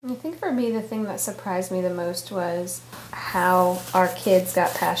think for me, the thing that surprised me the most was how our kids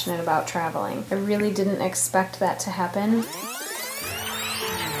got passionate about traveling. I really didn't expect that to happen.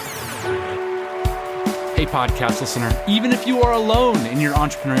 Hey, podcast listener, even if you are alone in your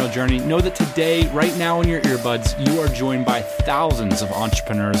entrepreneurial journey, know that today, right now in your earbuds, you are joined by thousands of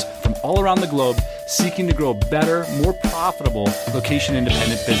entrepreneurs from all around the globe seeking to grow better, more profitable,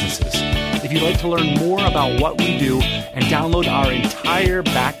 location-independent businesses. If you'd like to learn more about what we do and download our entire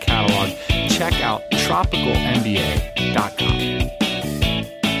back catalog, check out tropicalmba.com.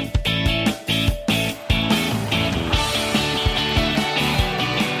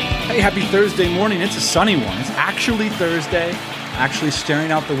 Hey, happy Thursday morning. It's a sunny one. It's actually Thursday. Actually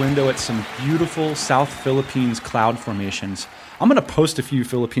staring out the window at some beautiful South Philippines cloud formations. I'm going to post a few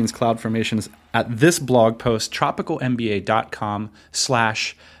Philippines cloud formations at this blog post,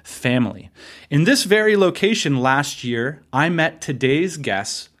 tropicalmba.com/family. In this very location last year, I met today's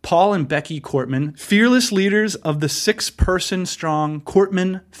guests, Paul and Becky Cortman, fearless leaders of the 6-person strong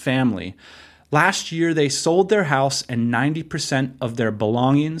Cortman family. Last year, they sold their house and 90% of their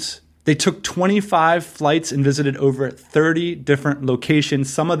belongings. They took 25 flights and visited over 30 different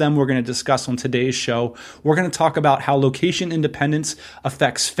locations. Some of them we're going to discuss on today's show. We're going to talk about how location independence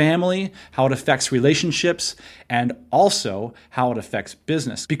affects family, how it affects relationships, and also how it affects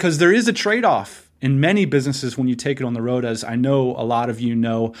business. Because there is a trade-off in many businesses when you take it on the road, as I know a lot of you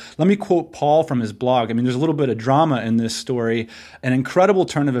know. Let me quote Paul from his blog. I mean, there's a little bit of drama in this story. An incredible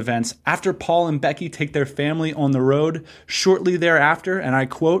turn of events. After Paul and Becky take their family on the road, shortly thereafter, and I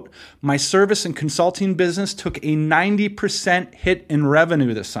quote, "My service and consulting business took a 90% hit in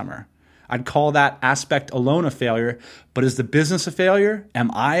revenue this summer. I'd call that aspect alone a failure, but is the business a failure?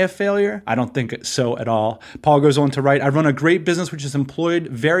 Am I a failure? I don't think so at all." Paul goes on to write, "I've run a great business which has employed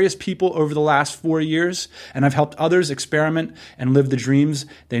various people over the last 4 years, and I've helped others experiment and live the dreams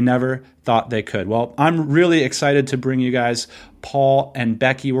they never thought they could." Well, I'm really excited to bring you guys Paul and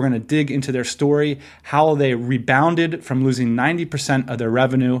Becky. We're going to dig into their story, how they rebounded from losing 90% of their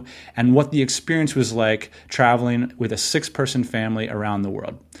revenue, and what the experience was like traveling with a 6-person family around the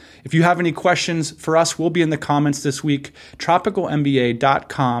world. If you have any questions for us, we'll be in the comments this week,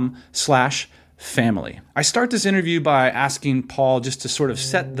 tropicalmba.com/family. I start this interview by asking Paul just to sort of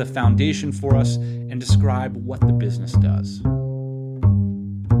set the foundation for us and describe what the business does.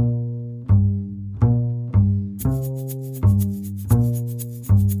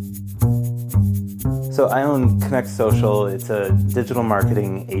 So I own Connect Social. It's a digital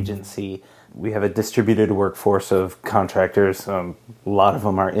marketing agency. We have a distributed workforce of contractors. A lot of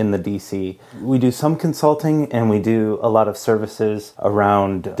them are in the DC. We do some consulting and we do a lot of services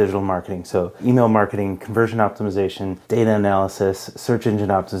around digital marketing. So email marketing, conversion optimization, data analysis, search engine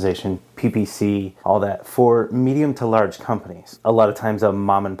optimization, PPC, all that for medium to large companies. A lot of times a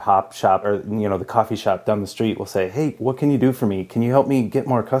mom and pop shop or the coffee shop down the street will say, "Hey, what can you do for me? Can you help me get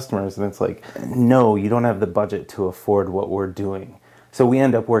more customers?" And it's like, "No, you don't have the budget to afford what we're doing." So we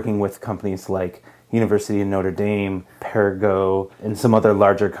end up working with companies like University of Notre Dame, Perrigo, and some other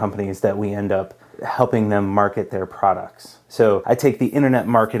larger companies that we end up helping them market their products. So I take the internet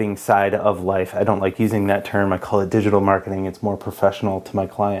marketing side of life. I don't like using that term. I call it digital marketing. It's more professional to my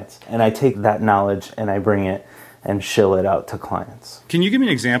clients. And I take that knowledge and I bring it and shill it out to clients. Can you give me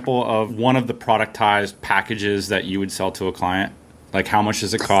an example of one of the productized packages that you would sell to a client? Like how much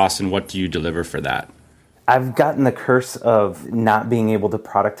does it cost and what do you deliver for that? I've gotten the curse of not being able to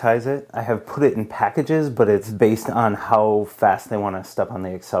productize it. I have put it in packages, but it's based on how fast they want to step on the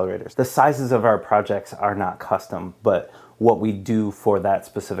accelerators. The sizes of our projects are not custom, but what we do for that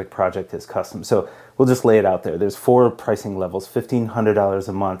specific project is custom. So we'll just lay it out there. There's 4 pricing levels, $1,500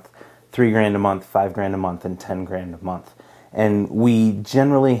 a month, $3,000 a month, $5,000 a month, and $10,000 a month. And we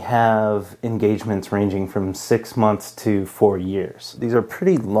generally have engagements ranging from 6 months to 4 years. These are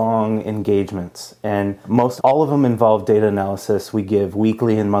pretty long engagements, and most all of them involve data analysis. We give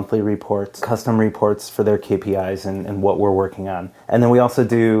weekly and monthly reports, custom reports for their KPIs and what we're working on. And then we also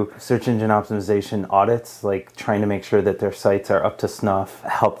do search engine optimization audits, like trying to make sure that their sites are up to snuff,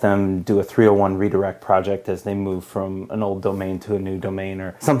 help them do a 301 redirect project as they move from an old domain to a new domain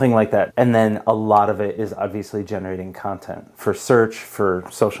or something like that. And then a lot of it is obviously generating content. For search, for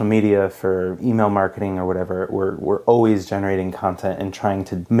social media, for email marketing or whatever, we're always generating content and trying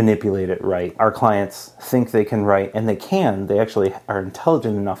to manipulate it right. Our clients think they can write, and they can. They actually are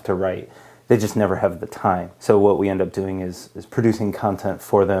intelligent enough to write. They just never have the time. So what we end up doing is producing content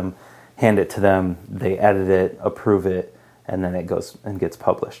for them, hand it to them, they edit it, approve it, and then it goes and gets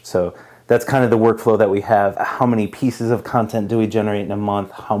published. So That's kind of the workflow that we have. How many pieces of content do we generate in a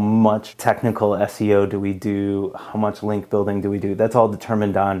month? How much technical SEO do we do? How much link building do we do? That's all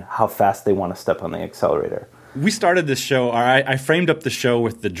determined on how fast they want to step on the accelerator. We started this show, or I framed up the show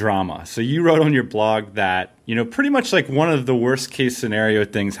with the drama. So you wrote on your blog that, pretty much like one of the worst case scenario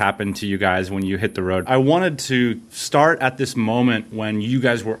things happened to you guys when you hit the road. I wanted to start at this moment when you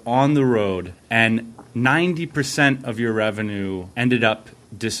guys were on the road and 90% of your revenue ended up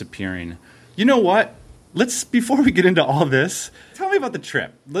disappearing. You know what? Before we get into all this, tell me about the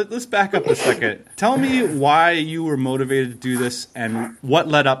trip. Let's back up a second. Tell me why you were motivated to do this and what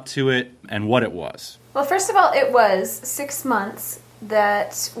led up to it and what it was. Well, first of all, it was 6 months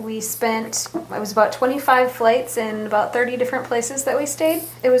that we spent. It was about 25 flights in about 30 different places that we stayed.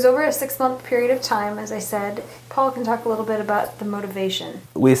 It was over a 6-month period of time, as I said. Paul can talk a little bit about the motivation.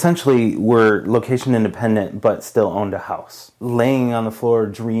 We essentially were location independent, but still owned a house. Laying on the floor,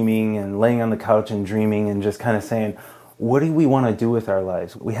 dreaming, and laying on the couch and dreaming, and just kind of saying, what do we want to do with our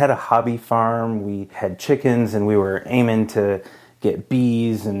lives? We had a hobby farm, we had chickens, and we were aiming to get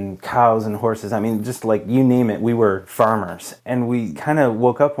bees and cows and horses. I mean, just like you name it, we were farmers. And we kind of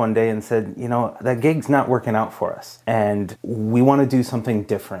woke up one day and said, that gig's not working out for us. And we want to do something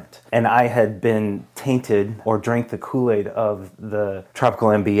different. And I had been tainted or drank the Kool-Aid of the Tropical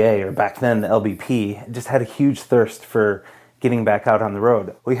MBA, or back then the LBP, just had a huge thirst for getting back out on the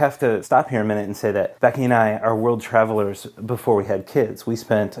road. We have to stop here a minute and say that Becky and I are world travelers before we had kids. We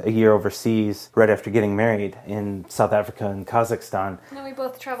spent a year overseas right after getting married in South Africa and Kazakhstan. And we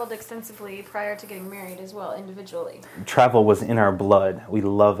both traveled extensively prior to getting married as well, individually. Travel was in our blood. We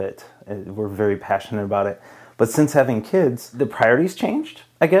love it. We're very passionate about it. But since having kids, the priorities changed,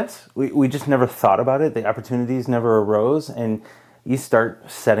 I guess. We just never thought about it. The opportunities never arose, and you start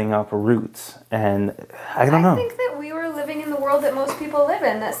setting up roots. And I don't know. I think that we were living in the world that most people live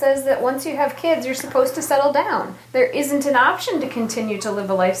in that says that once you have kids, you're supposed to settle down. There isn't an option to continue to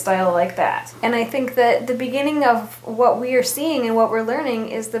live a lifestyle like that. And I think that the beginning of what we are seeing and what we're learning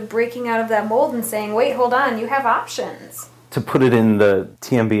is the breaking out of that mold and saying, wait, hold on, you have options. To put it in the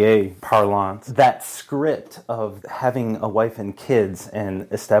TMBA parlance, that script of having a wife and kids and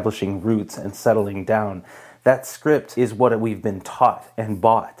establishing roots and settling down, that script is what we've been taught and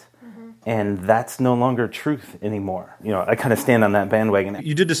bought. And that's no longer truth anymore. I kind of stand on that bandwagon.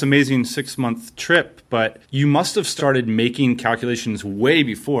 You did this amazing 6-month trip, but you must have started making calculations way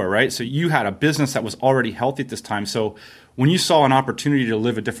before, right? So you had a business that was already healthy at this time. So when you saw an opportunity to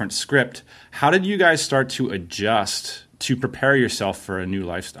live a different script, how did you guys start to adjust to prepare yourself for a new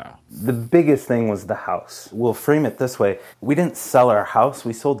lifestyle? The biggest thing was the house. We'll frame it this way. We didn't sell our house,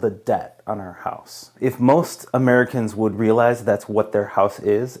 we sold the debt on our house. If most Americans would realize that's what their house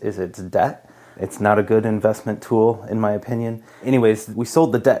is it's debt. It's not a good investment tool, in my opinion. Anyways, we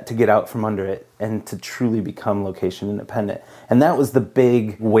sold the debt to get out from under it and to truly become location independent. And that was the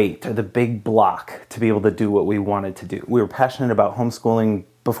big weight, or the big block to be able to do what we wanted to do. We were passionate about homeschooling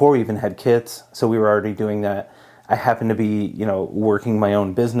before we even had kids, so we were already doing that. I happened to be, working my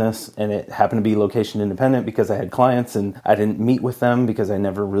own business, and it happened to be location independent because I had clients and I didn't meet with them because I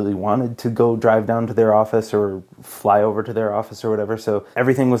never really wanted to go drive down to their office or fly over to their office or whatever. So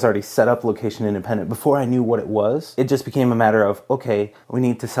everything was already set up location independent. Before I knew what it was, it just became a matter of, okay, we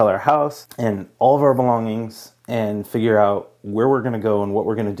need to sell our house and all of our belongings and figure out where we're going to go and what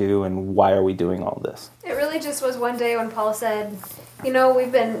we're going to do and why are we doing all this. It really just was one day when Paul said,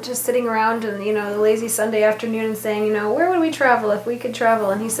 we've been just sitting around and, the lazy Sunday afternoon and saying, where would we travel if we could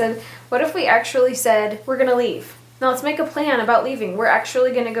travel? And he said, what if we actually said, we're going to leave? Now let's make a plan about leaving. We're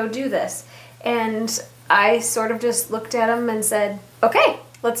actually going to go do this. And I sort of just looked at him and said, okay,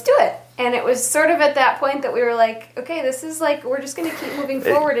 let's do it. And it was sort of at that point that we were like, okay, this is like, we're just going to keep moving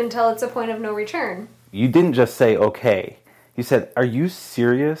forward until it's a point of no return. You didn't just say, okay. You said, are you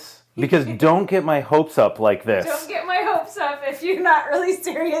serious? Because don't get my hopes up like this. Don't get my hopes up if you're not really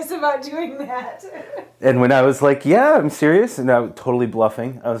serious about doing that. And when I was like, yeah, I'm serious, and I was totally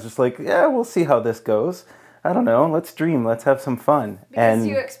bluffing, I was just like, yeah, we'll see how this goes. I don't know, let's dream, let's have some fun. Because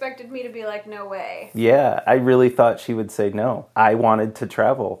you expected me to be like, no way. Yeah, I really thought she would say no. I wanted to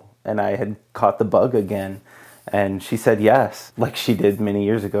travel, and I had caught the bug again. And she said yes, like she did many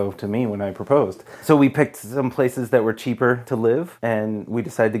years ago to me when I proposed. So we picked some places that were cheaper to live, and we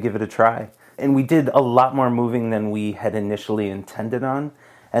decided to give it a try. And we did a lot more moving than we had initially intended on.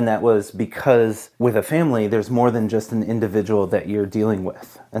 And that was because with a family, there's more than just an individual that you're dealing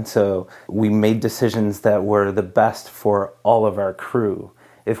with. And so we made decisions that were the best for all of our crew.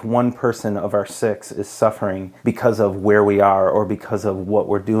 If one person of our 6 is suffering because of where we are or because of what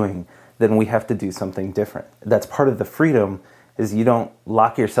we're doing, then we have to do something different. That's part of the freedom is you don't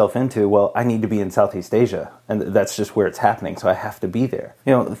lock yourself into, well, I need to be in Southeast Asia, and that's just where it's happening, so I have to be there.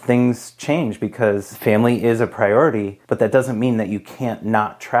 Things change because family is a priority, but that doesn't mean that you can't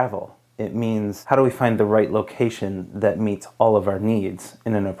not travel. It means, how do we find the right location that meets all of our needs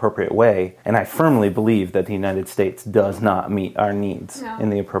in an appropriate way? And I firmly believe that the United States does not meet our needs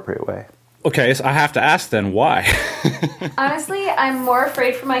in the appropriate way. Okay, so I have to ask then, why? Honestly, I'm more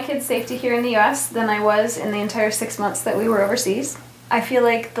afraid for my kids' safety here in the U.S. than I was in the entire 6 months that we were overseas. I feel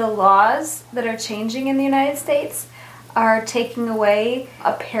like the laws that are changing in the United States are taking away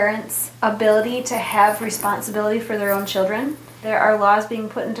a parent's ability to have responsibility for their own children. There are laws being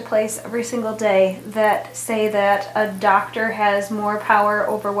put into place every single day that say that a doctor has more power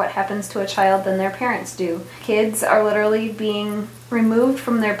over what happens to a child than their parents do. Kids are literally being removed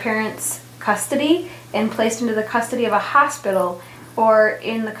from their parents' custody and placed into the custody of a hospital or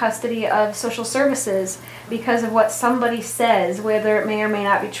in the custody of social services because of what somebody says, whether it may or may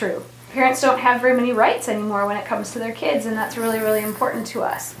not be true. Parents don't have very many rights anymore when it comes to their kids, and that's really, really important to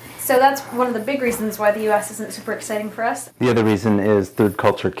us. So that's one of the big reasons why the U.S. isn't super exciting for us. The other reason is third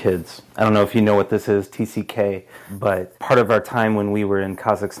culture kids. I don't know if you know what this is, TCK, but part of our time when we were in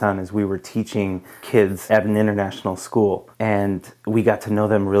Kazakhstan is we were teaching kids at an international school, and we got to know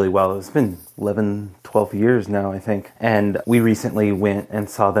them really well. It's been 11, 12 years now, I think. And we recently went and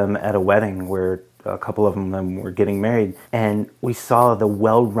saw them at a wedding where a couple of them were getting married, and we saw the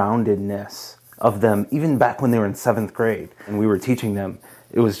well-roundedness of them even back when they were in 7th grade, and we were teaching them.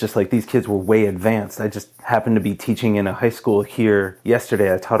 It was just like these kids were way advanced. I just happened to be teaching in a high school here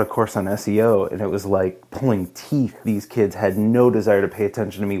yesterday. I taught a course on SEO, and it was like pulling teeth. These kids had no desire to pay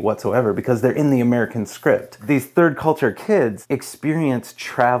attention to me whatsoever because they're in the American script. These third culture kids experience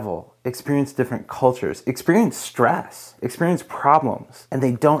travel, experience different cultures, experience stress, experience problems, and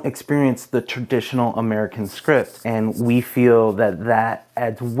they don't experience the traditional American script. And we feel that that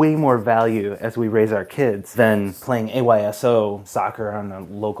adds way more value as we raise our kids than playing AYSO soccer on a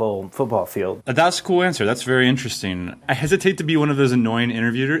local football field. That's a cool answer. That's very interesting. I hesitate to be one of those annoying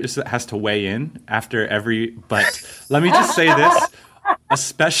interviewers that has to weigh in after but let me just say this.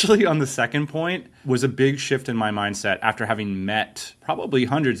 Especially on the second point, was a big shift in my mindset after having met probably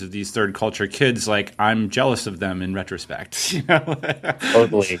hundreds of these third culture kids. Like, I'm jealous of them in retrospect,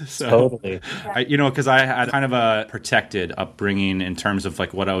 Totally. Because I had kind of a protected upbringing in terms of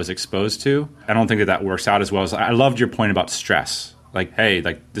like what I was exposed to. I don't think that works out as well. I loved your point about stress. Like, hey,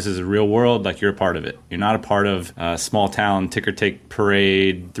 like this is a real world. Like, you're a part of it. You're not a part of a small town ticker tape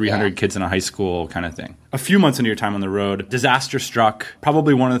parade, 300 kids in a high school kind of thing. A few months into your time on the road, disaster struck.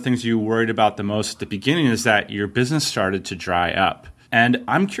 Probably one of the things you worried about the most at the beginning is that your business started to dry up. And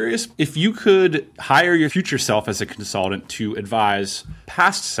I'm curious if you could hire your future self as a consultant to advise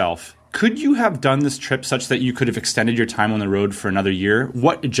past self. Could you have done this trip such that you could have extended your time on the road for another year?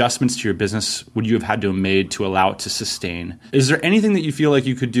 What adjustments to your business would you have had to have made to allow it to sustain? Is there anything that you feel like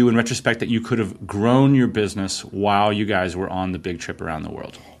you could do in retrospect that you could have grown your business while you guys were on the big trip around the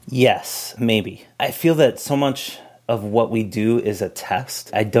world? Yes, maybe. I feel that so much of what we do is a test.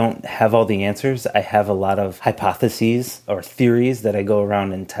 I don't have all the answers. I have a lot of hypotheses or theories that I go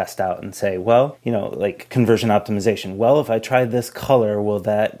around and test out and say, well, like conversion optimization. Well, if I try this color, will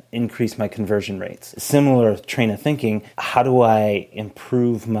that increase my conversion rates? Similar train of thinking. How do I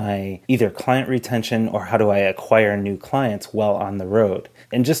improve my either client retention or how do I acquire new clients while on the road?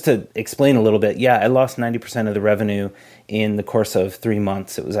 And just to explain a little bit, I lost 90% of the revenue in the course of 3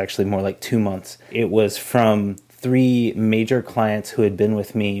 months. It was actually more like 2 months. It was from 3 major clients who had been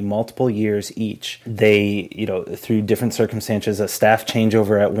with me multiple years each. They, through different circumstances, a staff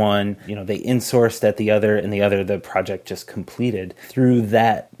changeover at one, they insourced at the other, and the project just completed. Through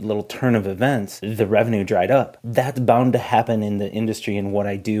that little turn of events, the revenue dried up. That's bound to happen in the industry and what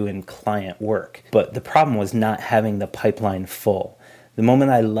I do in client work. But the problem was not having the pipeline full. The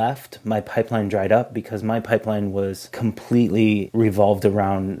moment I left, my pipeline dried up because my pipeline was completely revolved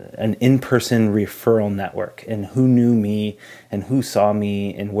around an in-person referral network and who knew me and who saw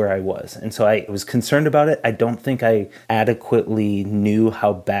me and where I was. And so I was concerned about it. I don't think I adequately knew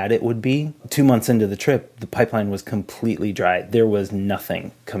how bad it would be. 2 months into the trip, the pipeline was completely dry. There was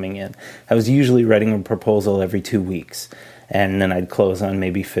nothing coming in. I was usually writing a proposal every 2 weeks, and then I'd close on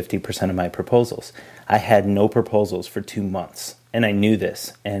maybe 50% of my proposals. I had no proposals for 2 months. And I knew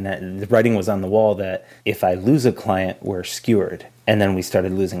this, and the writing was on the wall that if I lose a client, we're skewered. And then we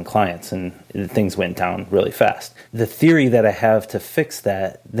started losing clients, and things went down really fast. The theory that I have to fix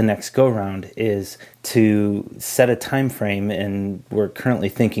that the next go-round is to set a time frame, and we're currently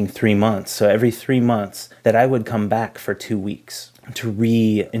thinking 3 months. So every 3 months that I would come back for 2 weeks. to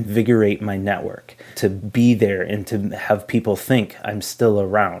reinvigorate my network, to be there and to have people think I'm still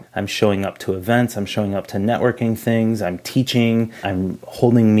around. I'm showing up to events, I'm showing up to networking things, I'm teaching, I'm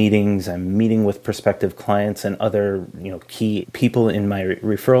holding meetings, I'm meeting with prospective clients and other, key people in my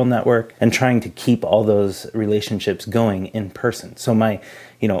referral network, and trying to keep all those relationships going in person. So my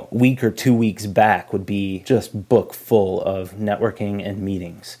week or 2 weeks back would be just book full of networking and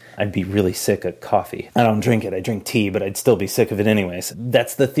meetings. I'd be really sick of coffee. I don't drink it. I drink tea, but I'd still be sick of it anyways.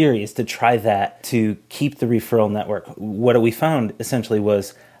 That's the theory, is to try that to keep the referral network. What we found essentially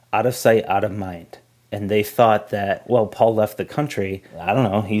was out of sight, out of mind. And they thought that, well, Paul left the country. I don't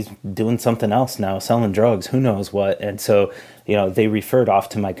know. He's doing something else now, selling drugs, who knows what. And so, they referred off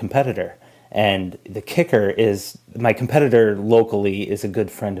to my competitor. And the kicker is my competitor locally is a good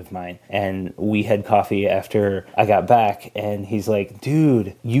friend of mine. And we had coffee after I got back. And he's like,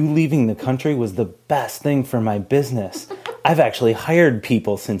 dude, you leaving the country was the best thing for my business. I've actually hired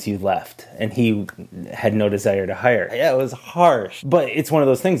people since you left. And he had no desire to hire. Yeah, it was harsh. But it's one of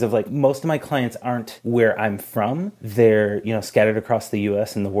those things of like, most of my clients aren't where I'm from. They're, scattered across the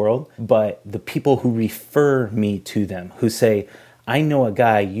US and the world. But the people who refer me to them, who say, I know a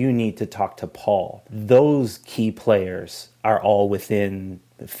guy, you need to talk to Paul. Those key players are all within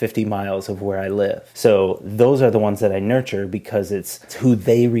 50 miles of where I live. So those are the ones that I nurture because it's who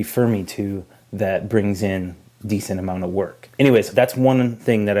they refer me to that brings in decent amount of work. Anyways, that's one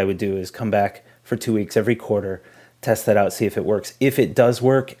thing that I would do, is come back for 2 weeks every quarter, test that out, see if it works. If it does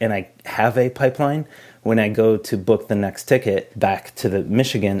work and I have a pipeline, when I go to book the next ticket back to the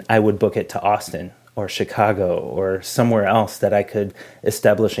Michigan, I would book it to Austin or Chicago or somewhere else that I could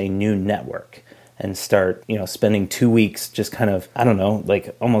establish a new network and start, spending 2 weeks just kind of, I don't know,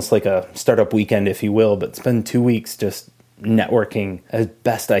 like almost like a startup weekend, if you will, but spend 2 weeks just networking as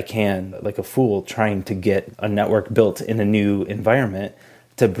best I can, like a fool, trying to get a network built in a new environment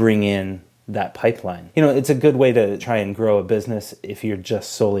to bring in that pipeline. It's a good way to try and grow a business if you're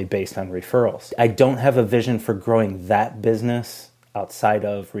just solely based on referrals. I don't have a vision for growing that business outside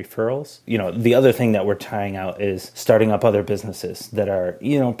of referrals. The other thing that we're trying out is starting up other businesses that are,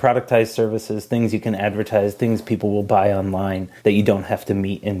 productized services, things you can advertise, things people will buy online that you don't have to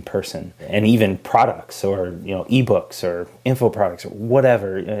meet in person. And even products or, ebooks or info products or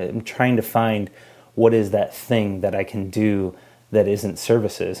whatever. I'm trying to find what is that thing that I can do that isn't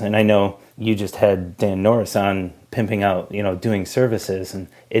services. And I know you just had Dan Norris on pimping out, doing services, and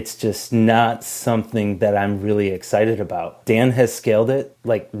it's just not something that I'm really excited about. Dan has scaled it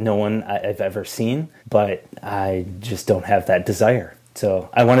like no one I've ever seen, but I just don't have that desire. So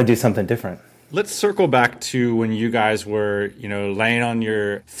I want to do something different. Let's circle back to when you guys were, laying on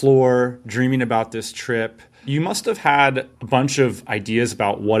your floor, dreaming about this trip. You must have had a bunch of ideas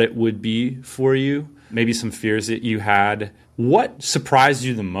about what it would be for you, maybe some fears that you had. What surprised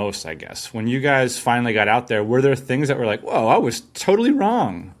you the most, I guess? When you guys finally got out there, were there things that were like, whoa, I was totally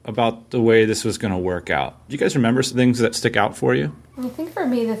wrong about the way this was going to work out? Do you guys remember some things that stick out for you? I think for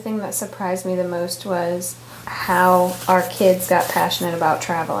me, the thing that surprised me the most was how our kids got passionate about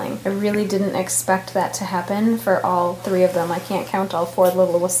traveling. I really didn't expect that to happen for all three of them. I can't count all four. The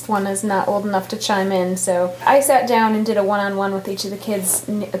littlest one is not old enough to chime in. So I sat down and did a one-on-one with each of the kids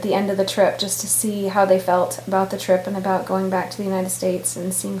at the end of the trip just to see how they felt about the trip and about going back to the United States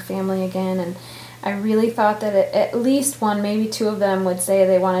and seeing family again. And I really thought that at least one, maybe two of them would say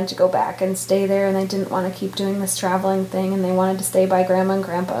they wanted to go back and stay there and they didn't want to keep doing this traveling thing and they wanted to stay by Grandma and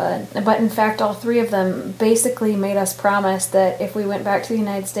Grandpa. But in fact, all three of them basically made us promise that if we went back to the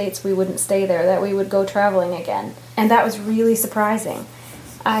United States, we wouldn't stay there, that we would go traveling again. And that was really surprising.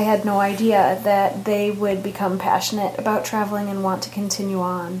 I had no idea that they would become passionate about traveling and want to continue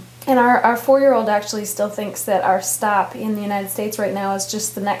on. And our 4-year-old actually still thinks that our stop in the United States right now is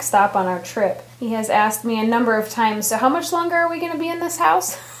just the next stop on our trip. He has asked me a number of times, so how much longer are we going to be in this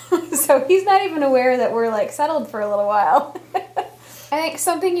house? So he's not even aware that we're settled for a little while. I think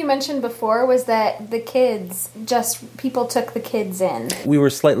something you mentioned before was that the kids, people took the kids in. We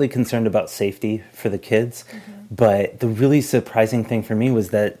were slightly concerned about safety for the kids, but the really surprising thing for me was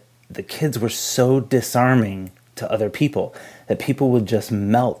that the kids were so disarming to other people that people would just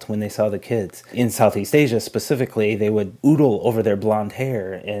melt when they saw the kids. In Southeast Asia specifically, they would oodle over their blonde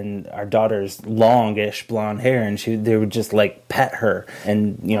hair, and our daughter's longish blonde hair, and they would just pet her.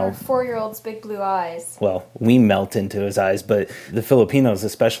 And our 4-year-old's big blue eyes. Well, we melt into his eyes, but the Filipinos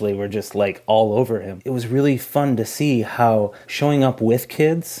especially were just all over him. It was really fun to see how showing up with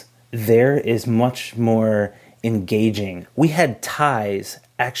kids there is much more engaging. We had Thais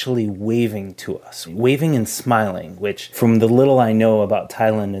actually waving to us, waving and smiling, which from the little I know about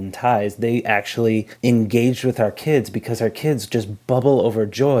Thailand and Thais, they actually engaged with our kids because our kids just bubble over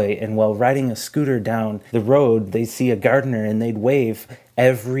joy. And while riding a scooter down the road, they see a gardener and they'd wave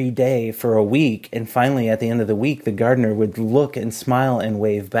every day for a week. And finally, at the end of the week, the gardener would look and smile and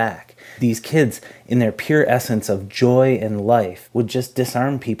wave back. These kids, in their pure essence of joy and life, would just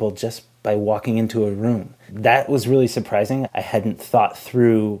disarm people just by walking into a room. That was really surprising. I hadn't thought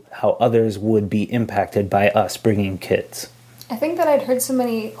through how others would be impacted by us bringing kids. I think that I'd heard so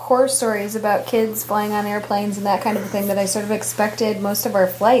many horror stories about kids flying on airplanes and that kind of thing that I sort of expected most of our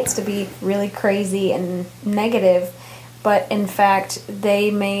flights to be really crazy and negative. But in fact,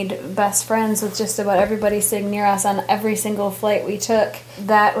 they made best friends with just about everybody sitting near us on every single flight we took.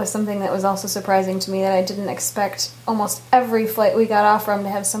 That was something that was also surprising to me, that I didn't expect almost every flight we got off from to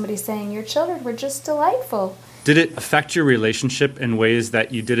have somebody saying, "Your children were just delightful." Did it affect your relationship in ways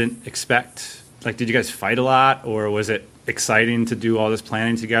that you didn't expect? Like, did you guys fight a lot, or was it exciting to do all this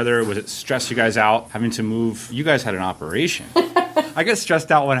planning together? Was it stress you guys out having to move? You guys had an operation. I get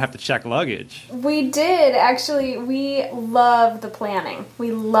stressed out when I have to check luggage. We did. Actually, we love the planning.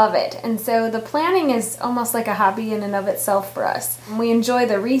 We love it. And so the planning is almost like a hobby in and of itself for us. We enjoy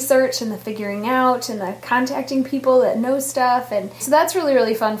the research and the figuring out and the contacting people that know stuff. And so that's really,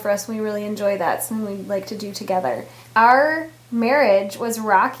 really fun for us. We really enjoy that. It's something we like to do together. Our marriage was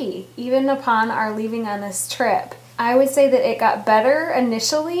rocky, even upon our leaving on this trip. I would say that it got better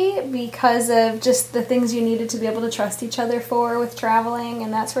initially because of just the things you needed to be able to trust each other for with traveling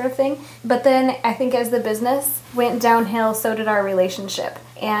and that sort of thing. But then I think as the business went downhill, so did our relationship.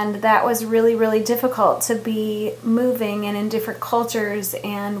 And that was really, really difficult to be moving and in different cultures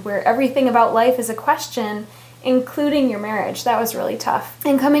and where everything about life is a question, including your marriage. That was really tough.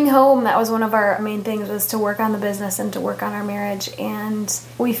 And coming home, that was one of our main things, was to work on the business and to work on our marriage. And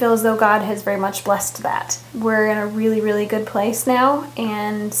we feel as though God has very much blessed that. We're in a really, really good place now,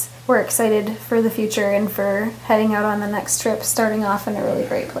 and we're excited for the future and for heading out on the next trip, starting off in a really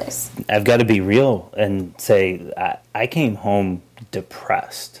great place. I've got to be real and say I came home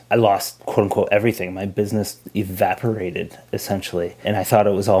depressed. I lost, quote unquote, everything. My business evaporated, essentially. And I thought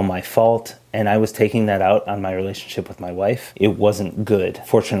it was all my fault. And I was taking that out on my relationship with my wife. It wasn't good.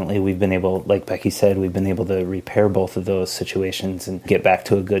 Fortunately, we've been able, like Becky said, we've been able to repair both of those situations and get back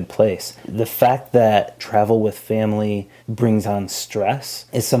to a good place. The fact that travel with family brings on stress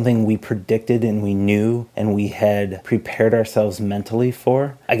is something we predicted and we knew and we had prepared ourselves mentally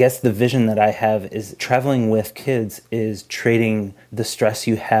for. I guess the vision that I have is traveling with kids is trading the stress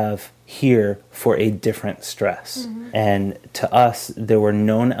you have here for a different stress. Mm-hmm. And to us, there were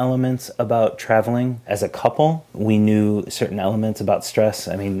known elements about traveling as a couple. We knew certain elements about stress.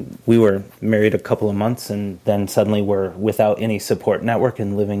 I mean, we were married a couple of months and then suddenly we're without any support network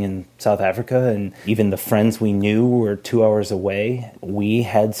and living in South Africa. And even the friends we knew were 2 hours away. We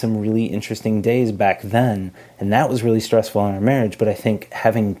had some really interesting days back then. And that was really stressful in our marriage. But I think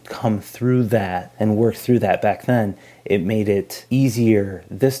having come through that and worked through that back then, it made it easier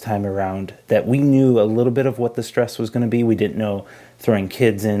this time around that we knew a little bit of what the stress was going to be. We didn't know throwing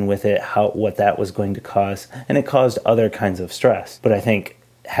kids in with it, what that was going to cause. And it caused other kinds of stress. But I think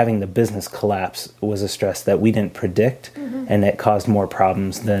having the business collapse was a stress that we didn't predict, mm-hmm. and it caused more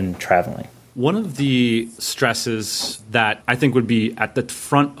problems than traveling. One of the stresses that I think would be at the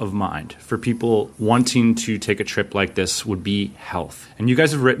front of mind for people wanting to take a trip like this would be health. And you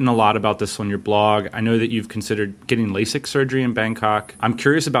guys have written a lot about this on your blog. I know that you've considered getting LASIK surgery in Bangkok. I'm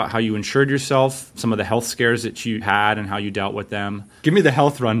curious about how you insured yourself, some of the health scares that you had and how you dealt with them. Give me the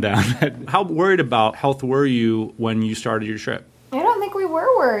health rundown. How worried about health were you when you started your trip? I don't think we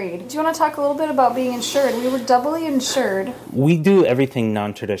were worried. Do you want to talk a little bit about being insured? We were doubly insured. We do everything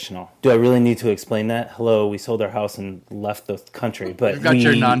non-traditional. Do I really need to explain that? Hello, we sold our house and left the country. But you've got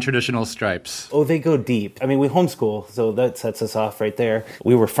your non-traditional stripes. Oh, they go deep. I mean, we homeschool, so that sets us off right there.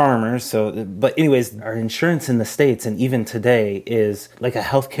 We were farmers, but anyways, our insurance in the States, and even today, is like a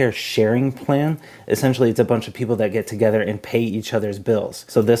healthcare sharing plan. Essentially, it's a bunch of people that get together and pay each other's bills.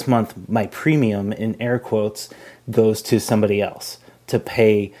 So this month, my premium, in air quotes, goes to somebody else to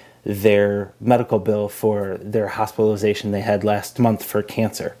pay their medical bill for their hospitalization they had last month for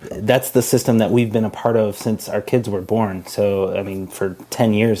cancer. That's the system that we've been a part of since our kids were born. So, I mean, for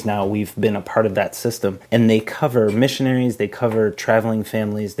 10 years now, we've been a part of that system. And they cover missionaries, they cover traveling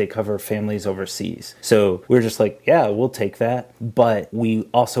families, they cover families overseas. So we're just like, yeah, we'll take that. But we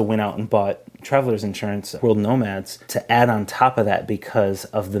also went out and bought traveler's insurance, World Nomads, to add on top of that because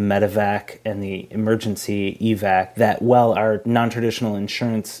of the medevac and the emergency evac, that while our non-traditional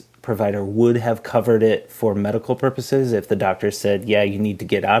insurance provider would have covered it for medical purposes. If the doctor said, yeah, you need to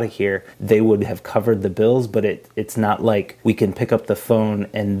get out of here, they would have covered the bills, but it's not like we can pick up the phone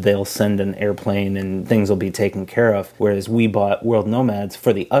and they'll send an airplane and things will be taken care of. Whereas we bought World Nomads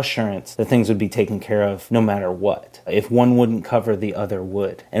for the assurance that things would be taken care of no matter what. If one wouldn't cover, the other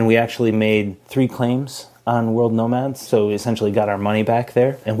would. And we actually made 3 claims on World Nomads, so we essentially got our money back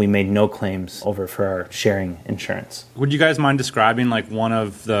there, and we made no claims over for our sharing insurance. Would you guys mind describing like one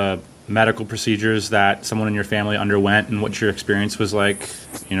of the medical procedures that someone in your family underwent and what your experience was like,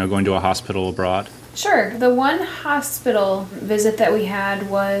 going to a hospital abroad? Sure. The one hospital visit that we had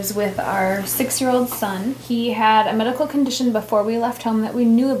was with our 6-year-old son. He had a medical condition before we left home that we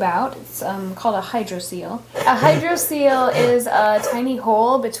knew about. It's called a hydrocele. A hydrocele is a tiny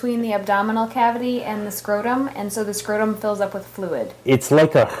hole between the abdominal cavity and the scrotum, and so the scrotum fills up with fluid. It's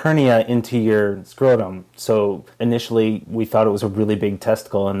like a hernia into your scrotum. So initially we thought it was a really big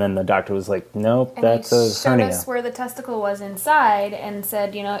testicle, and then the doctor was like, nope, that's a hernia. He showed us where the testicle was inside and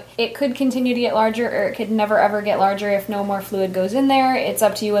said, it could continue to get larger, or it could never ever get larger if no more fluid goes in there. It's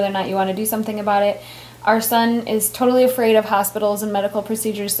up to you whether or not you want to do something about it. Our son is totally afraid of hospitals and medical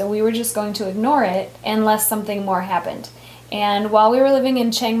procedures, so we were just going to ignore it unless something more happened. And while we were living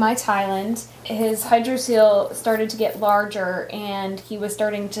in Chiang Mai, Thailand, his hydrocele started to get larger, and he was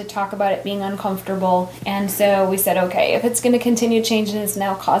starting to talk about it being uncomfortable. And so we said, okay, if it's going to continue changing and it's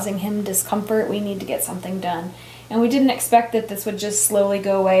now causing him discomfort, we need to get something done. And we didn't expect that this would just slowly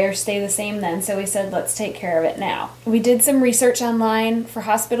go away or stay the same then, so we said, let's take care of it now. We did some research online for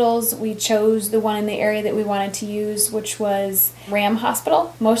hospitals. We chose the one in the area that we wanted to use, which was Ram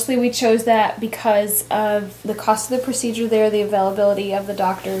Hospital. Mostly we chose that because of the cost of the procedure there, the availability of the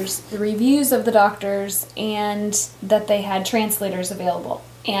doctors, the reviews of the doctors, and that they had translators available.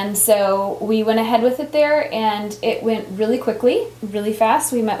 And so we went ahead with it there, and it went really quickly, really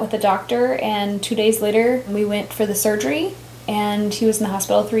fast. We met with the doctor, and 2 days later we went for the surgery, and he was in the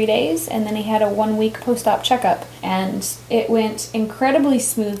hospital 3 days, and then he had a 1-week post-op checkup, and it went incredibly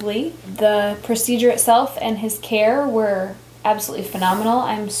smoothly. The procedure itself and his care were absolutely phenomenal.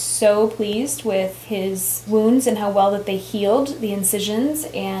 I'm so pleased with his wounds and how well that they healed, the incisions,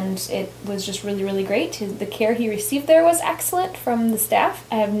 and it was just really, really great. The care he received there was excellent from the staff.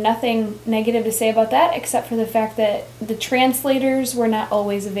 I have nothing negative to say about that except for the fact that the translators were not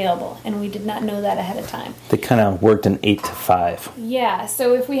always available, and we did not know that ahead of time. They kind of worked an 8 to 5. Yeah,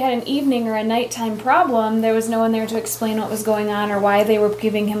 so if we had an evening or a nighttime problem, there was no one there to explain what was going on or why they were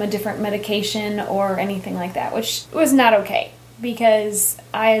giving him a different medication or anything like that, which was not okay. Because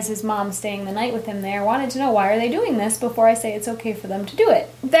I, as his mom staying the night with him there, wanted to know why are they doing this before I say it's okay for them to do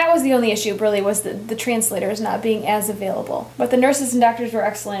it. That was the only issue, really, was the translators not being as available. But the nurses and doctors were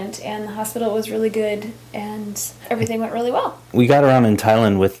excellent, and the hospital was really good, and everything went really well. We got around in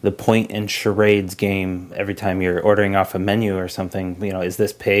Thailand with the point and charades game every time you're ordering off a menu or something. Is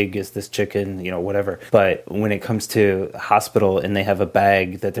this pig? Is this chicken? Whatever. But when it comes to hospital and they have a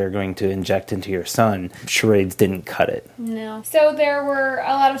bag that they're going to inject into your son, charades didn't cut it. No. So there were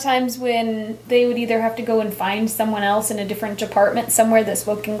a lot of times when they would either have to go and find someone else in a different department somewhere that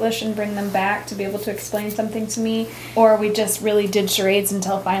spoke English and bring them back to be able to explain something to me, or we just really did charades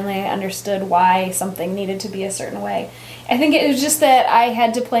until finally I understood why something needed to be a certain way. I think it was just that I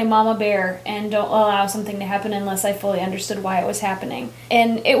had to play Mama Bear and don't allow something to happen unless I fully understood why it was happening.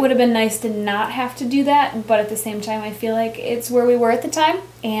 And it would have been nice to not have to do that, but at the same time I feel like it's where we were at the time,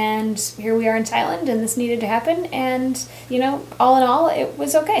 and here we are in Thailand, and this needed to happen, and, all in all, it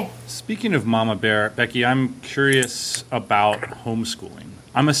was okay. Speaking of Mama Bear, Becky, I'm curious about homeschooling.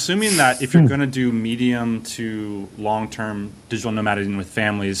 I'm assuming that if you're going to do medium to long-term digital nomading with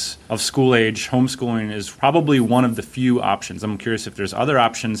families of school age, homeschooling is probably one of the few options. I'm curious if there's other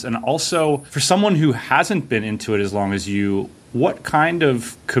options. And also, for someone who hasn't been into it as long as you, what kind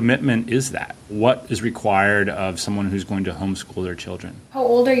of commitment is that? What is required of someone who's going to homeschool their children? How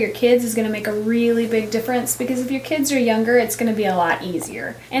old are your kids is going to make a really big difference, because if your kids are younger, it's going to be a lot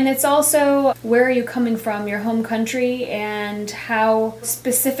easier. And it's also, where are you coming from, your home country, and how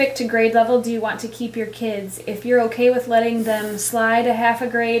specific to grade level do you want to keep your kids? If you're okay with letting them slide a half a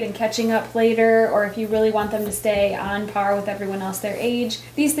grade and catching up later, or if you really want them to stay on par with everyone else their age,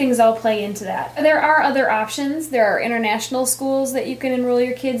 these things all play into that. There are other options. There are international schools that you can enroll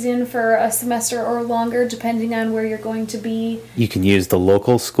your kids in for a semester or longer, depending on where you're going to be. You can use the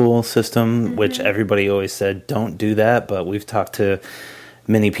local school system, which everybody always said don't do that, but we've talked to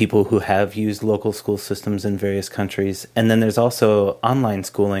many people who have used local school systems in various countries. And then there's also online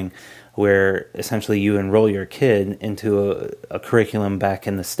schooling, where essentially you enroll your kid into a curriculum back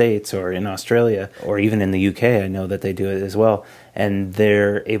in the States or in Australia or even in the UK. I know that they do it as well. and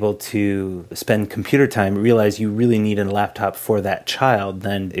they're able to spend computer time, realize you really need a laptop for that child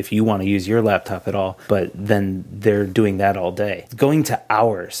than if you want to use your laptop at all, but then they're doing that all day. Going to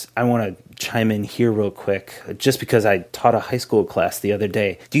hours, I want to chime in here real quick, just because I taught a high school class the other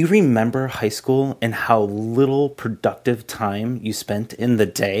day. Do you remember high school and how little productive time you spent in the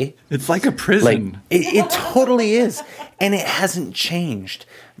day? It's like a prison. It totally is. And it hasn't changed.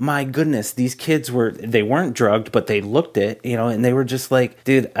 My goodness, these kids they weren't drugged, but they looked it, and they were just like,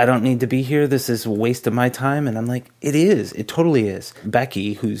 dude, I don't need to be here. This is a waste of my time. And I'm like, it is. It totally is.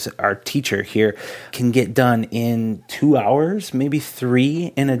 Becky, who's our teacher here, can get done in 2 hours, maybe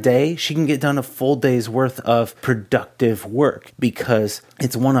 3 in a day. She can get done a full day's worth of productive work because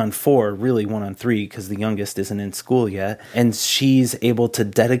it's 1-on-4, really 1-on-3, because the youngest isn't in school yet. And she's able to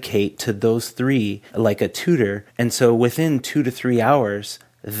dedicate to those 3 like a tutor. And so within 2 to 3 hours,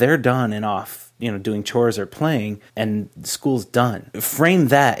 they're done and off, doing chores or playing, and school's done. Frame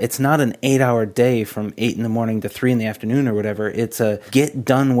that. It's not an 8-hour day from 8 in the morning to 3 in the afternoon or whatever. It's a get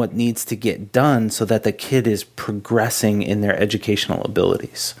done what needs to get done so that the kid is progressing in their educational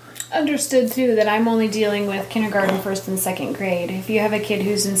abilities. Understood, too, that I'm only dealing with kindergarten, 1st and 2nd grade. If you have a kid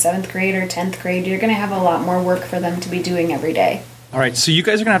who's in 7th grade or 10th grade, you're going to have a lot more work for them to be doing every day. All right, so you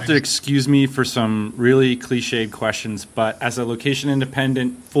guys are going to have to excuse me for some really cliched questions, but as a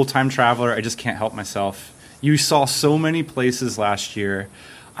location-independent, full-time traveler, I just can't help myself. You saw so many places last year.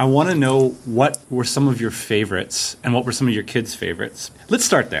 I want to know what were some of your favorites and what were some of your kids' favorites. Let's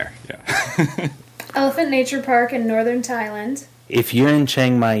start there. Yeah. Elephant Nature Park in northern Thailand. If you're in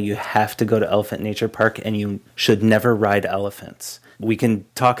Chiang Mai, you have to go to Elephant Nature Park, and you should never ride elephants. We can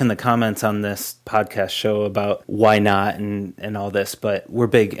talk in the comments on this podcast show about why not and all this, but we're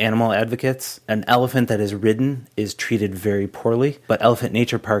big animal advocates. An elephant that is ridden is treated very poorly, but Elephant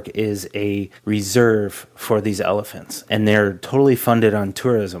Nature Park is a reserve for these elephants, and they're totally funded on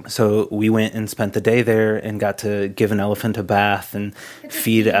tourism. So we went and spent the day there and got to give an elephant a bath and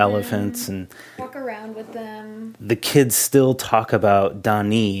feed elephants and walk around with them. The kids still talk about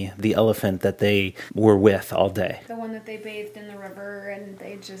Dani, the elephant that they were with all day. The one that they bathed in the river. And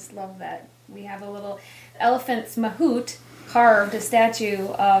they just love that. We have a little elephant's mahout carved a statue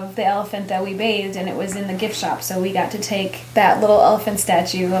of the elephant that we bathed, and it was in the gift shop. So we got to take that little elephant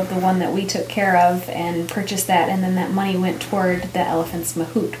statue of the one that we took care of and purchase that, and then that money went toward the elephant's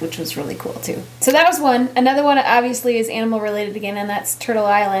mahout, which was really cool too. So that was one. Another one obviously is animal related again, and that's Turtle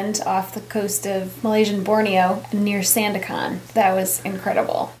Island off the coast of Malaysian Borneo near Sandakan. That was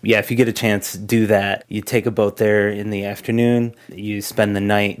incredible. Yeah, if you get a chance, do that. You take a boat there in the afternoon. You spend the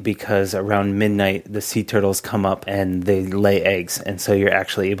night because around midnight the sea turtles come up and they lay eggs, and so you're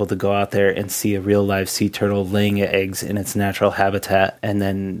actually able to go out there and see a real live sea turtle laying eggs in its natural habitat, and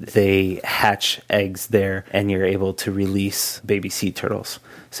then they hatch eggs there and you're able to release baby sea turtles.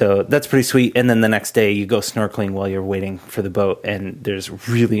 So that's pretty sweet. And then the next day you go snorkeling while you're waiting for the boat, and there's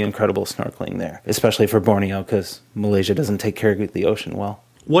really incredible snorkeling there, especially for Borneo because Malaysia doesn't take care of the ocean well.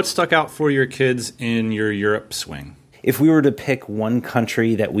 What stuck out for your kids in your Europe swing? If we were to pick one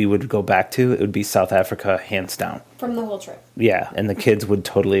country that we would go back to, it would be South Africa, hands down. From the whole trip. Yeah, and the kids would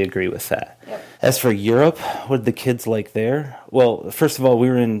totally agree with that. Yep. As for Europe, what did the kids like there? Well, first of all, we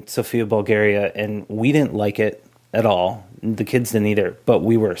were in Sofia, Bulgaria, and we didn't like it at all. The kids didn't either, but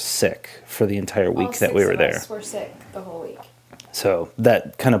we were sick for the entire week that we were there. All 6 of us were sick the whole week. So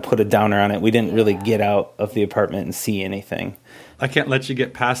that kind of put a downer on it. We didn't really get out of the apartment and see anything. I can't let you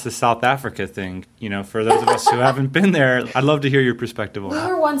get past the South Africa thing. For those of us who haven't been there, I'd love to hear your perspective on We that.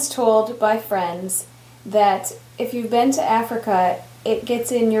 were once told by friends that if you've been to Africa, it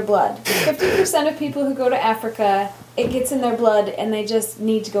gets in your blood. 50% of people who go to Africa, it gets in their blood and they just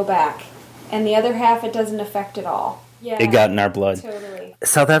need to go back. And the other half, it doesn't affect at all. Yeah, It got in our blood. Totally.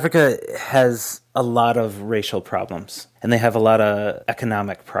 South Africa has a lot of racial problems, and they have a lot of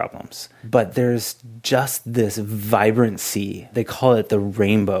economic problems. But there's just this vibrancy. They call it the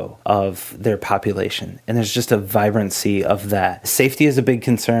rainbow of their population. And there's just a vibrancy of that. Safety is a big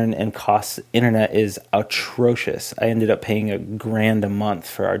concern, and cost. Internet is atrocious. I ended up paying $1,000 a month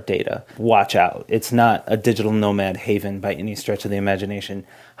for our data. Watch out. It's not a digital nomad haven by any stretch of the imagination.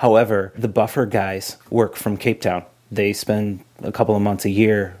 However, the buffer guys work from Cape Town. They spend a couple of months a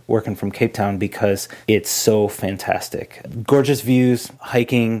year working from Cape Town because it's so fantastic. Gorgeous views,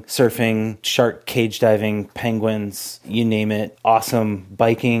 hiking, surfing, shark cage diving, penguins, you name it. Awesome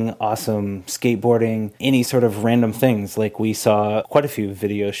biking, awesome skateboarding, any sort of random things. Like we saw quite a few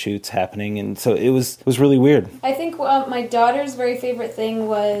video shoots happening, and so it was really weird. I think my daughter's very favorite thing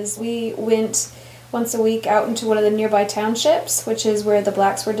was we went once a week out into one of the nearby townships, which is where the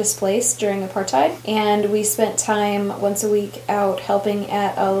blacks were displaced during apartheid. And we spent time once a week out helping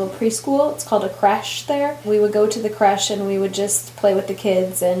at a little preschool. It's called a creche there. We would go to the creche and we would just play with the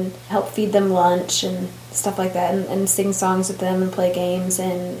kids and help feed them lunch and stuff like that, and sing songs with them and play games.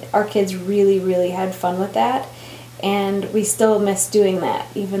 And our kids really, really had fun with that. And we still miss doing that,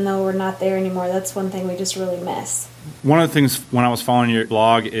 even though we're not there anymore. That's one thing we just really miss. One of the things when I was following your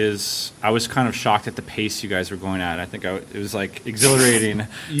blog is I was kind of shocked at the pace you guys were going at. I think it was like exhilarating.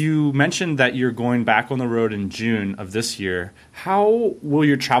 You mentioned that you're going back on the road in June of this year. How will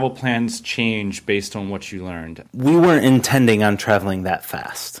your travel plans change based on what you learned? We weren't intending on traveling that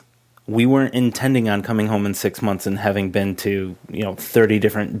fast. We weren't intending on coming home in 6 months and having been to, 30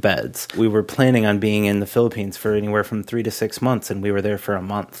 different beds. We were planning on being in the Philippines for anywhere from 3 to 6 months, and we were there for a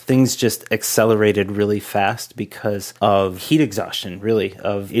month. Things just accelerated really fast because of heat exhaustion, really,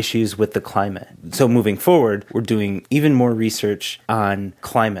 of issues with the climate. So moving forward, we're doing even more research on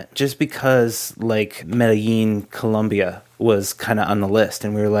climate, just because, like, Medellin, Colombia was kind of on the list,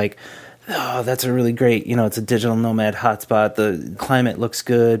 and we were like, oh, that's a really great, it's a digital nomad hotspot. The climate looks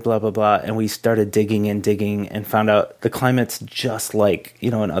good, blah, blah, blah. And we started digging and found out the climate's just like,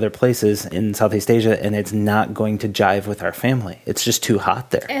 in other places in Southeast Asia, and it's not going to jive with our family. It's just too hot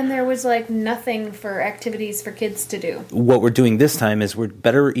there. And there was like nothing for activities for kids to do. What we're doing this time is we're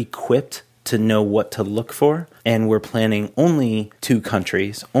better equipped to know what to look for, and we're planning only 2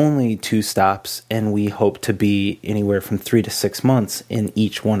 countries, only 2 stops, and we hope to be anywhere from 3 to 6 months in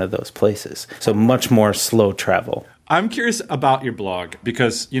each one of those places. So much more slow travel. I'm curious about your blog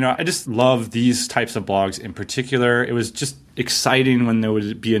because, I just love these types of blogs in particular. It was just exciting when there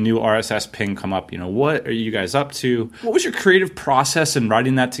would be a new RSS ping come up. What are you guys up to? What was your creative process in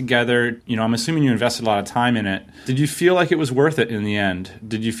writing that together? I'm assuming you invested a lot of time in it. Did you feel like it was worth it in the end?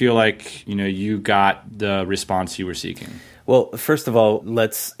 Did you feel like, you got the response you were seeking? Well, first of all,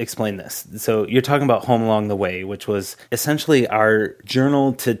 let's explain this. So you're talking about Home Along the Way, which was essentially our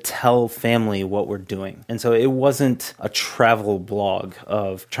journal to tell family what we're doing. And so it wasn't a travel blog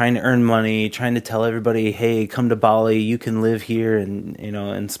of trying to earn money, trying to tell everybody, hey, come to Bali, you can live here and,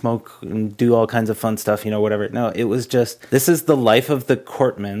 and smoke and do all kinds of fun stuff, whatever. No, it was just, this is the life of the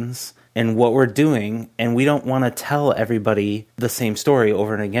Cortmans and what we're doing, and we don't want to tell everybody the same story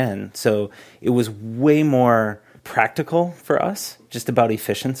over and again. So it was way more practical for us, just about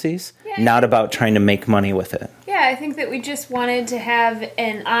efficiencies, not about trying to make money with it. Yeah, I think that we just wanted to have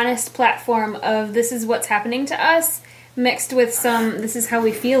an honest platform of this is what's happening to us, mixed with some this is how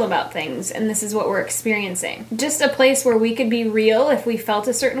we feel about things, and this is what we're experiencing. Just a place where we could be real if we felt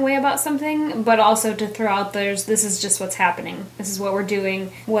a certain way about something, but also to throw out this is just what's happening. This is what we're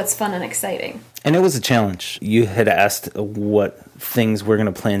doing, what's fun and exciting. And it was a challenge. You had asked what things we're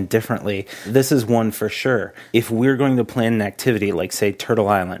going to plan differently. This is one for sure. If we're going to plan an activity like, say, Turtle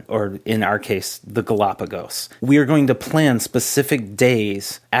Island, or in our case, the Galapagos, we are going to plan specific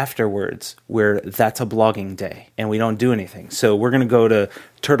days afterwards where that's a blogging day and we don't do anything. So we're going to go to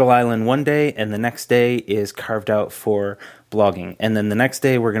Turtle Island one day, and the next day is carved out for blogging. And then the next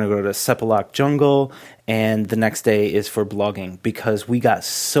day we're going to go to Sepalak Jungle, and the next day is for blogging, because we got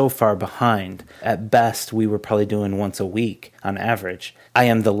so far behind. At best, we were probably doing once a week on average. I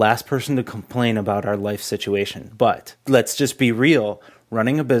am the last person to complain about our life situation, but let's just be real.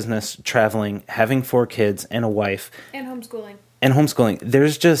 Running a business, traveling, having 4 kids and a wife. And homeschooling.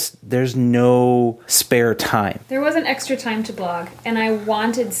 There's no spare time. There wasn't extra time to blog, and I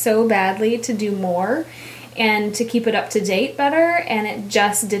wanted so badly to do more and to keep it up to date better, and it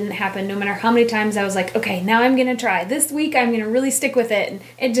just didn't happen. No matter how many times I was like, okay, now I'm going to try. This week I'm going to really stick with it. And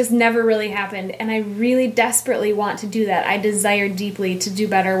it just never really happened, and I really desperately want to do that. I desire deeply to do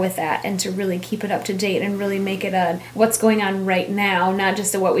better with that and to really keep it up to date and really make it a what's going on right now, not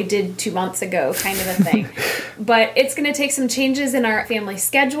just a what we did 2 months ago kind of a thing. But it's going to take some changes in our family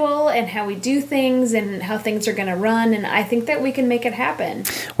schedule and how we do things and how things are going to run, and I think that we can make it happen.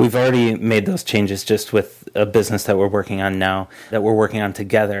 We've already made those changes just with a business that we're working on now, that we're working on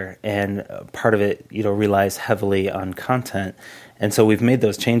together, and part of it, relies heavily on content. And so we've made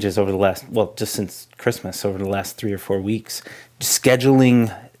those changes over the last, just since Christmas, over the last 3 or 4 weeks,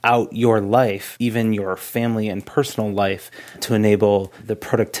 scheduling out your life, even your family and personal life, to enable the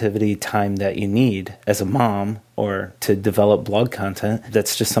productivity time that you need as a mom or to develop blog content.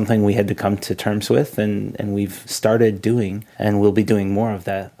 That's just something we had to come to terms with, and we've started doing, and we'll be doing more of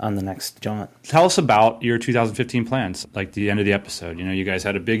that on the next jaunt. Tell us about your 2015 plans, like the end of the episode. You guys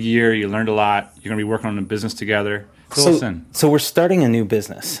had a big year, you learned a lot, you're going to be working on a business together. So we're starting a new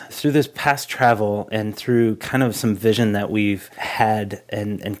business. Through this past travel and through kind of some vision that we've had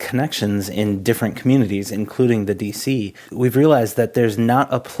and connections in different communities, including the DC, we've realized that there's not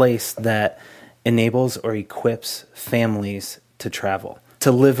a place that enables or equips families to travel,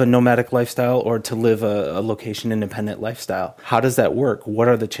 to live a nomadic lifestyle or to live a location-independent lifestyle. How does that work? What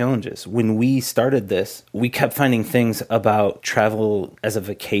are the challenges? When we started this, we kept finding things about travel as a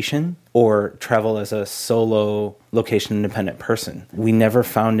vacation or travel as a solo location-independent person. We never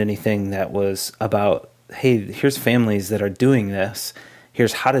found anything that was about, hey, here's families that are doing this.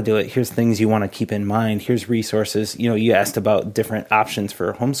 Here's how to do it. Here's things you want to keep in mind. Here's resources. You asked about different options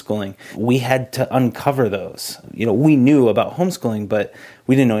for homeschooling. We had to uncover those. We knew about homeschooling, but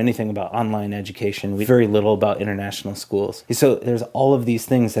we didn't know anything about online education. We very little about international schools. So there's all of these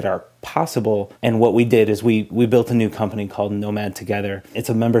things that are possible. And what we did is we built a new company called Nomad Together. It's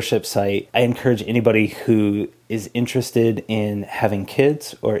a membership site. I encourage anybody who is interested in having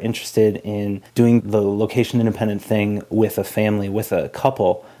kids or interested in doing the location independent thing with a family, with a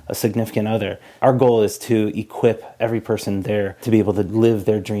couple, a significant other. Our goal is to equip every person there to be able to live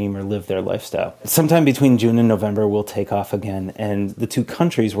their dream or live their lifestyle. Sometime between June and November, we'll take off again. And the two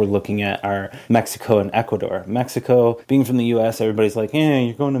countries we're looking at are Mexico and Ecuador. Mexico, being from the U.S., everybody's like,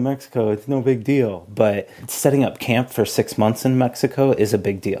 you're going to Mexico. It's no big deal. But setting up camp for 6 months in Mexico is a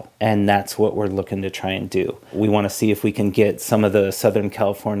big deal. And that's what we're looking to try and do. We want to see if we can get some of the Southern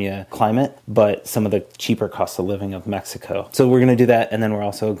California climate, but some of the cheaper cost of living of Mexico. So we're going to do that. And then we're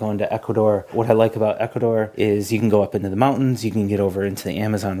also going to Ecuador. What I like about Ecuador is you can go up into the mountains, you can get over into the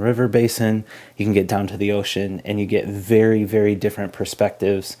Amazon River basin, you can get down to the ocean, and you get very, very different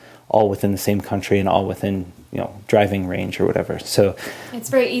perspectives, all within the same country and all within, driving range or whatever. So it's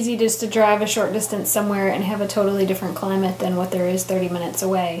very easy just to drive a short distance somewhere and have a totally different climate than what there is 30 minutes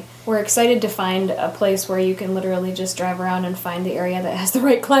away. We're excited to find a place where you can literally just drive around and find the area that has the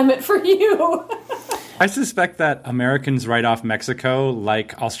right climate for you. I suspect that Americans write off Mexico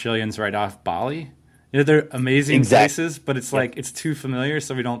like Australians write off Bali. They're amazing places, but it's like it's too familiar,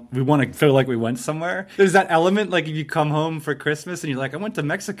 so we want to feel like we went somewhere. There's that element, like if you come home for Christmas and you're like, I went to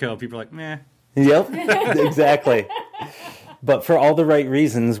Mexico. People are like, meh. Yep, exactly. But for all the right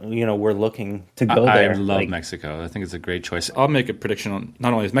reasons, we're looking to go there. I love Mexico. I think it's a great choice. I'll make a prediction on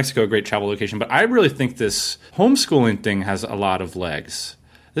not only is Mexico a great travel location, but I really think this homeschooling thing has a lot of legs.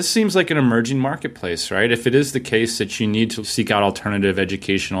 This seems like an emerging marketplace, right? If it is the case that you need to seek out alternative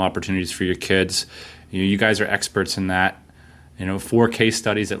educational opportunities for your kids, you guys are experts in that. 4 case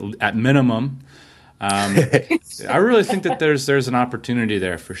studies at minimum. I really think that there's an opportunity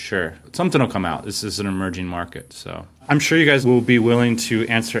there for sure. Something will come out. This is an emerging market, so I'm sure you guys will be willing to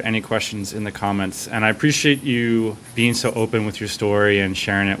answer any questions in the comments. And I appreciate you being so open with your story and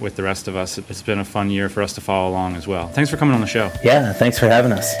sharing it with the rest of us. It's been a fun year for us to follow along as well. Thanks for coming on the show. Yeah, thanks for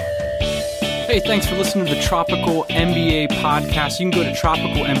having us. Hey, thanks for listening to the Tropical MBA podcast. You can go to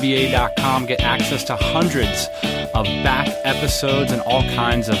tropicalmba.com, get access to hundreds of back episodes and all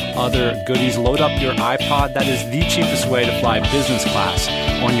kinds of other goodies. Load up your iPod. That is the cheapest way to fly business class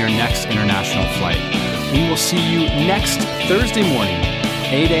on your next international flight. We will see you next Thursday morning,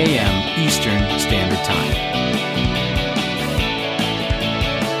 8 a.m. Eastern Standard Time.